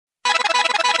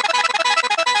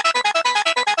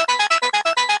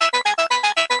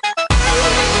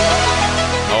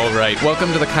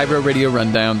Welcome to the Kybro Radio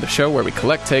Rundown, the show where we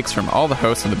collect takes from all the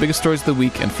hosts on the biggest stories of the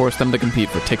week and force them to compete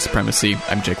for take supremacy.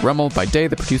 I'm Jake Rummel, by day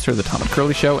the producer of the Tom and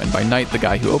Curly Show, and by night the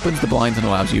guy who opens the blinds and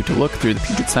allows you to look through the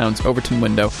Puget Sound's Overton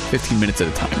window 15 minutes at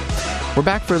a time. We're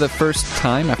back for the first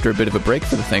time after a bit of a break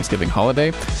for the Thanksgiving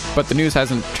holiday, but the news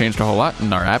hasn't changed a whole lot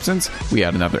in our absence. We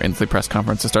had another Inslee press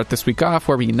conference to start this week off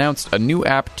where we announced a new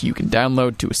app you can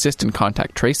download to assist in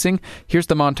contact tracing. Here's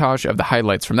the montage of the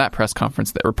highlights from that press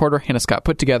conference that reporter Hannah Scott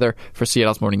put together for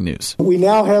Seattle's Morning News. We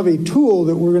now have a tool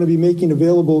that we're going to be making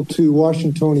available to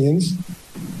Washingtonians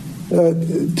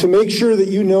to make sure that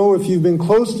you know if you've been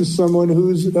close to someone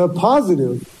who's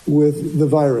positive with the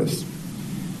virus.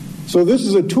 So this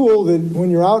is a tool that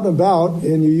when you're out and about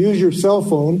and you use your cell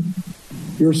phone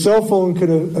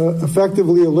can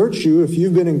effectively alert you if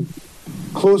you've been in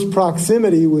close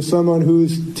proximity with someone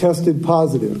who's tested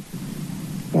positive.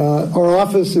 Our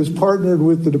office is partnered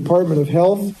with the Department of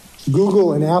Health,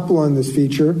 Google, and Apple on this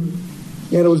feature,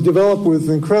 and it was developed with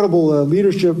incredible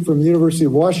leadership from the University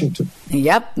of Washington.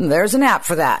 Yep, there's an app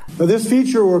for that. Now, this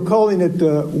feature, we're calling it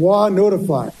WA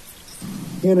Notify.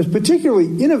 And it's particularly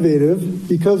innovative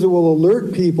because it will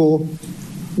alert people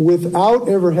without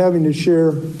ever having to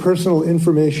share personal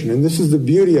information. And this is the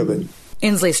beauty of it.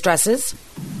 Inslee stresses.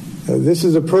 This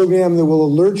is a program that will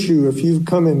alert you if you've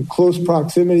come in close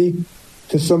proximity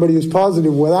to somebody who's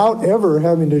positive without ever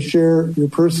having to share your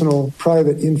personal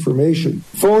private information.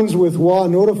 Phones with WA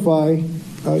Notify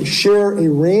share a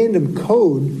random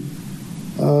code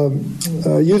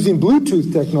using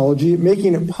Bluetooth technology,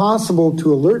 making it possible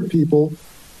to alert people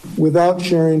without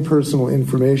sharing personal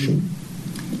information.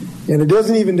 And it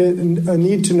doesn't even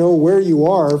need to know where you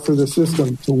are for the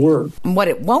system to work. What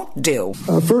it won't do.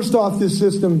 First off, this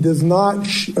system does not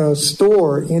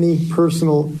store any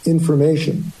personal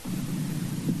information.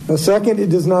 Second, it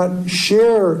does not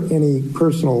share any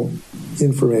personal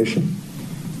information.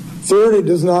 Third, it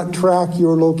does not track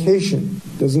your location.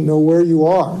 It doesn't know where you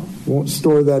are. It won't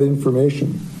store that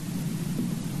information.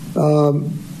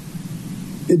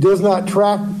 It does not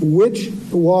track which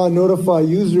WA Notify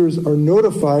users are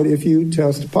notified if you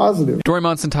test positive. Dori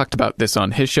Monson talked about this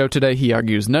on his show today. He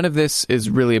argues none of this is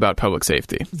really about public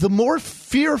safety. The more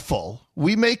fearful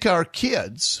we make our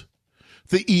kids,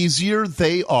 the easier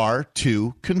they are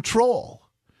to control.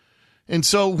 And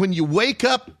so when you woke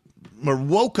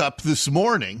up this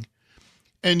morning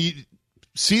and you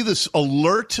see this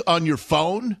alert on your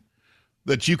phone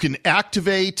that you can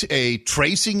activate a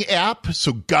tracing app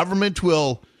so government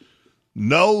will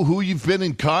know who you've been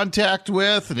in contact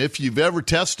with and if you've ever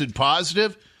tested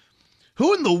positive,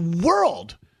 who in the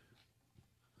world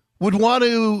would want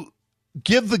to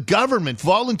give the government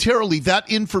voluntarily that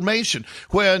information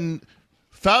when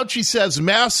Fauci says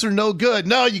masks are no good?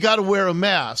 No, you got to wear a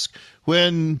mask.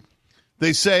 When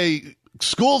they say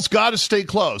schools got to stay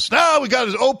closed, no, we got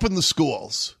to open the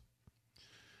schools.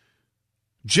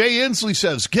 Jay Inslee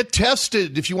says, get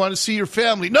tested if you want to see your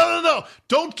family. No,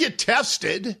 don't get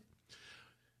tested.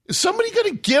 Is somebody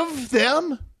going to give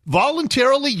them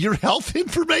voluntarily your health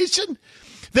information?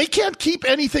 They can't keep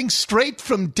anything straight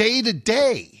from day to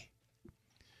day.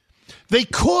 They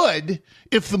could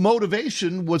if the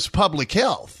motivation was public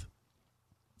health.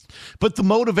 But the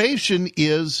motivation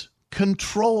is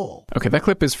control. Okay, that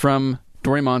clip is from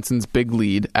Dori Monson's Big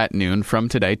Lead at noon from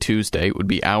today, Tuesday. It would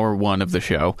be hour one of the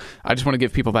show. I just want to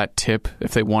give people that tip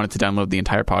if they wanted to download the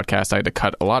entire podcast. I had to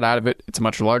cut a lot out of it. It's a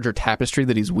much larger tapestry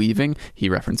that he's weaving. He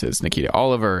references Nikita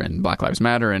Oliver and Black Lives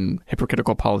Matter and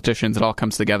hypocritical politicians. It all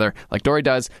comes together like Dori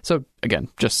does. So again,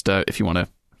 just if you want to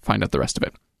find out the rest of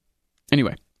it.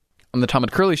 Anyway, on the Tom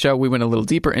and Curly Show, we went a little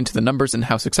deeper into the numbers and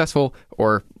how successful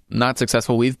or not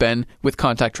successful we've been with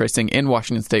contact tracing in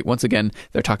Washington State. Once again,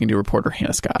 they're talking to reporter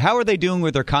Hannah Scott. How are they doing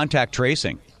with their contact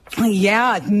tracing?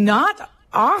 Yeah, not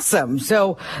awesome.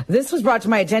 So this was brought to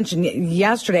my attention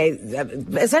yesterday.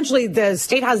 Essentially, the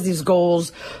state has these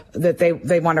goals that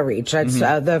they want to reach. That's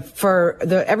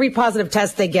every positive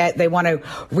test they get, they want to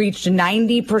reach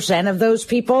 90% of those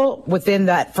people within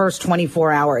that first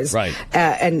 24 hours. Right.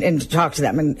 And talk to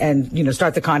them and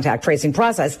start the contact tracing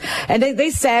process. And they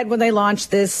said when they launched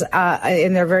this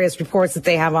in their various reports that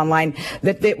they have online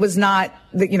that it was not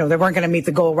that they weren't going to meet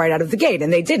the goal right out of the gate,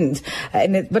 and they didn't.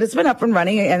 But it's been up and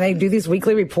running, and they do these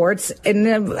weekly reports. In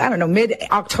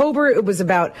mid-October, it was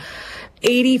about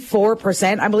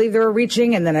 84%, I believe they were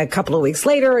reaching, and then a couple of weeks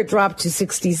later, it dropped to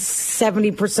 60,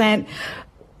 70%.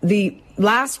 The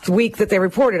last week that they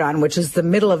reported on, which is the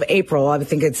middle of April, I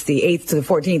think it's the 8th to the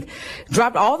 14th,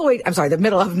 dropped all the way, the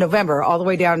middle of November, all the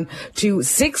way down to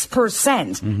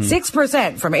 6%.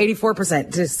 6% from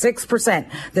 84% to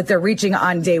 6% that they're reaching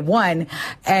on day one.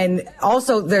 And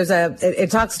also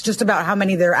it talks just about how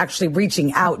many they're actually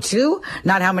reaching out to,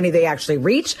 not how many they actually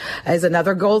reach, is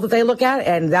another goal that they look at.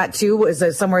 And that too is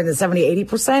somewhere in the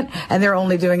 70-80%. And they're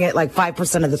only doing it like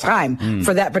 5% of the time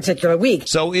for that particular week.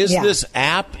 So is this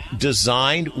app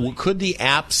designed? Could the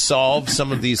app solve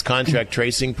some of these contact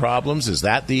tracing problems? Is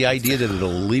that the idea, that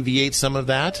it'll alleviate some of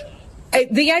that?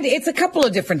 The idea, it's a couple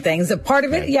of different things. A part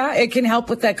of it, it can help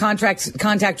with that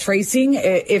contact tracing.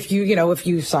 If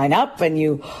you sign up and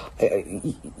you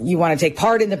want to take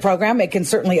part in the program, it can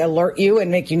certainly alert you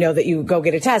and make you know that you go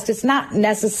get a test. It's not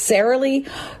necessarily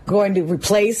going to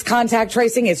replace contact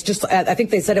tracing. It's just, I think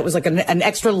they said it was like an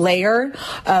extra layer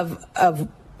of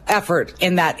effort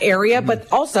in that area,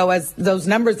 but also, as those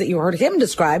numbers that you heard him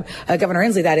describe, Governor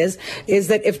Inslee, that is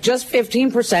that if just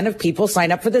 15% of people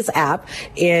sign up for this app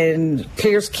in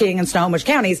Pierce, King, and Snohomish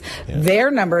counties,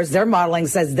 their numbers, their modeling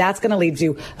says that's going to lead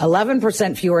to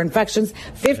 11% fewer infections,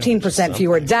 15%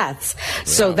 fewer deaths.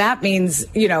 So that means,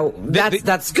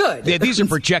 that's good. These are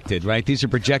projected, right? These are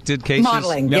projected cases?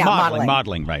 Modeling,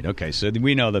 modeling, right. Okay, so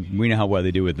we know how well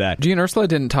they do with that. G and Ursula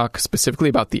didn't talk specifically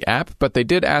about the app, but they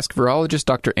did ask virologist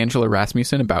Dr. Angela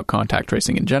Rasmussen about contact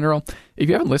tracing in general. If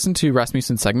you haven't listened to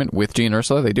Rasmussen's segment with G and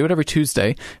Ursula, they do it every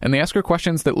Tuesday, and they ask her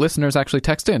questions that listeners actually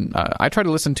text in. I try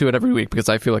to listen to it every week because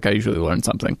I feel like I usually learn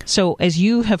something. So as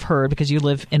you have heard, because you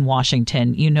live in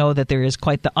Washington, you know that there is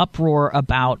quite the uproar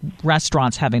about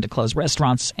restaurants having to close,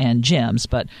 restaurants and gyms,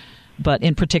 but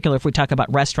in particular if we talk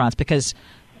about restaurants, because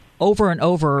over and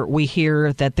over we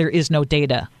hear that there is no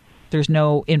data, there's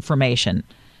no information.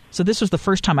 So this was the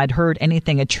first time I'd heard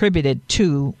anything attributed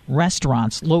to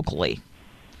restaurants locally.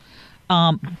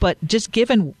 But just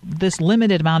given this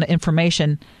limited amount of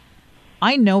information,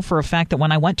 I know for a fact that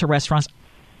when I went to restaurants,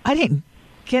 I didn't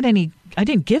give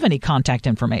any contact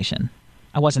information.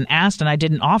 I wasn't asked and I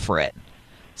didn't offer it.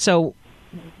 So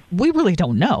we really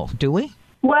don't know, do we?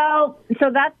 Well,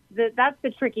 so that's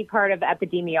the tricky part of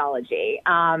epidemiology.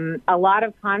 A lot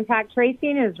of contact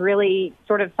tracing is really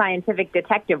sort of scientific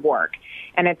detective work,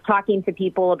 and it's talking to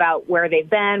people about where they've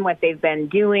been, what they've been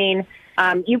doing.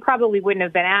 You probably wouldn't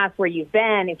have been asked where you've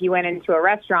been if you went into a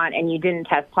restaurant and you didn't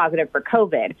test positive for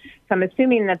COVID. So I'm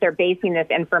assuming that they're basing this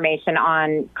information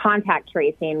on contact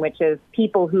tracing, which is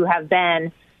people who have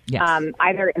been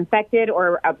either infected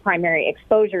or a primary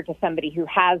exposure to somebody who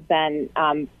has been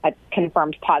a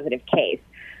confirmed positive case.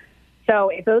 So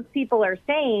if those people are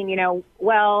saying,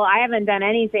 well, I haven't done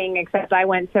anything except I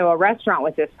went to a restaurant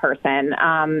with this person,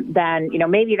 then,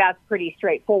 maybe that's pretty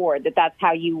straightforward, that's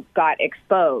how you got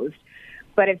exposed.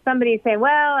 But if somebody's saying,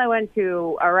 well, I went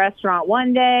to a restaurant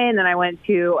one day, and then I went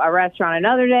to a restaurant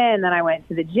another day, and then I went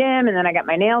to the gym, and then I got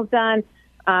my nails done,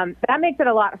 that makes it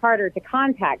a lot harder to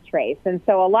contact trace. And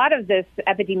so a lot of this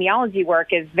epidemiology work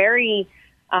is very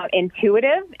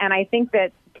intuitive, and I think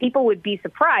that people would be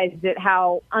surprised at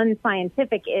how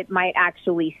unscientific it might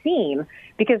actually seem,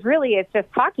 because really it's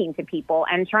just talking to people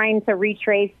and trying to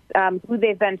retrace who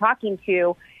they've been talking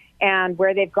to and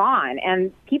where they've gone.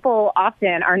 And people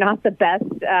often are not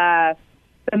the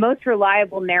most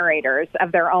reliable narrators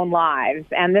of their own lives.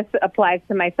 And this applies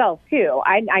to myself, too.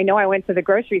 I know I went to the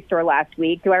grocery store last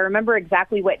week. Do I remember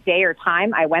exactly what day or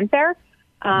time I went there?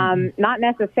 Not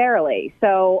necessarily.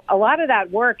 So a lot of that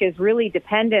work is really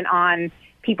dependent on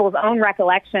people's own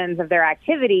recollections of their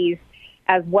activities,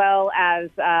 as well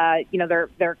as,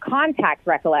 their contact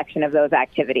recollection of those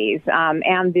activities,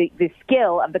 and the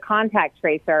skill of the contact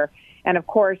tracer, and, of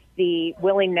course, the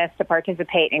willingness to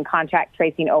participate in contact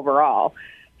tracing overall.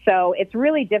 So it's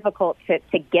really difficult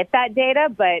to get that data,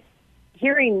 but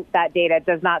hearing that data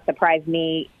does not surprise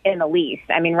me in the least.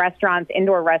 I mean,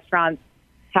 indoor restaurants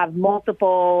have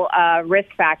multiple risk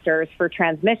factors for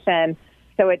transmission,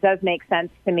 so it does make sense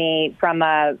to me from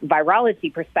a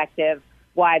virology perspective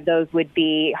why those would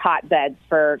be hotbeds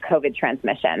for COVID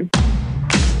transmission.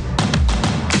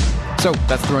 So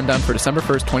that's the rundown for December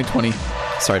 1st, 2020.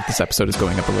 Sorry if this episode is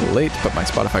going up a little late, but my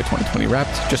Spotify 2020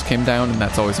 Wrapped just came down, and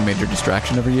that's always a major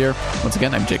distraction every year. Once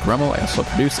again, I'm Jake Rummel. I also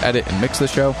produce, edit, and mix the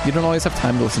show. You don't always have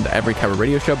time to listen to every KIRO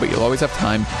Radio show, but you'll always have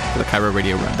time for the KIRO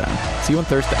Radio Rundown. See you on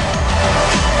Thursday.